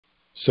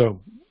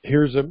So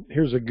here's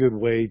a good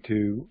way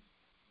to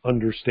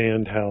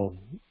understand how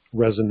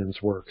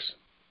resonance works.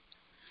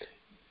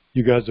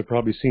 You guys have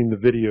probably seen the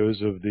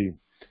videos of the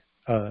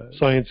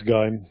science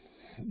guy,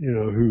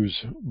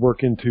 who's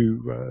working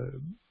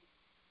to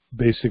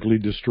basically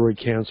destroy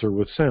cancer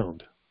with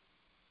sound.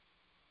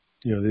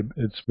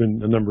 It's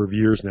been a number of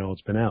years now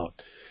it's been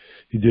out.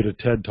 He did a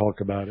TED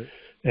talk about it.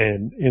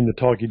 And in the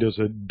talk, he does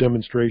a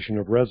demonstration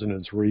of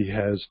resonance where he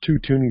has two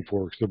tuning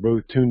forks. They're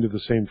both tuned to the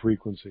same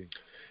frequency.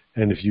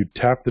 And if you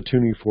tap the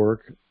tuning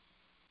fork,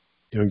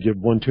 get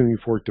one tuning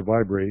fork to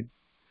vibrate,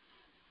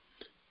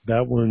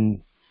 that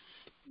one,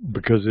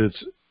 because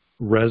it's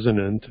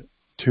resonant,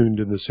 tuned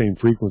to the same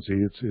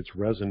frequency, it's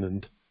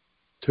resonant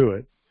to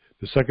it,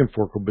 the second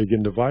fork will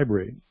begin to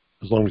vibrate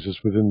as long as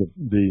it's within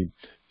the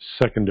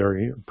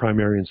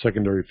primary and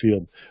secondary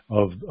field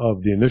of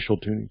the initial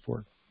tuning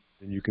fork.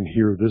 And you can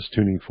hear this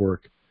tuning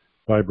fork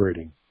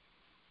vibrating,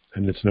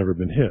 and it's never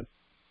been hit.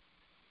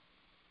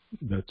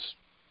 That's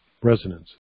resonance.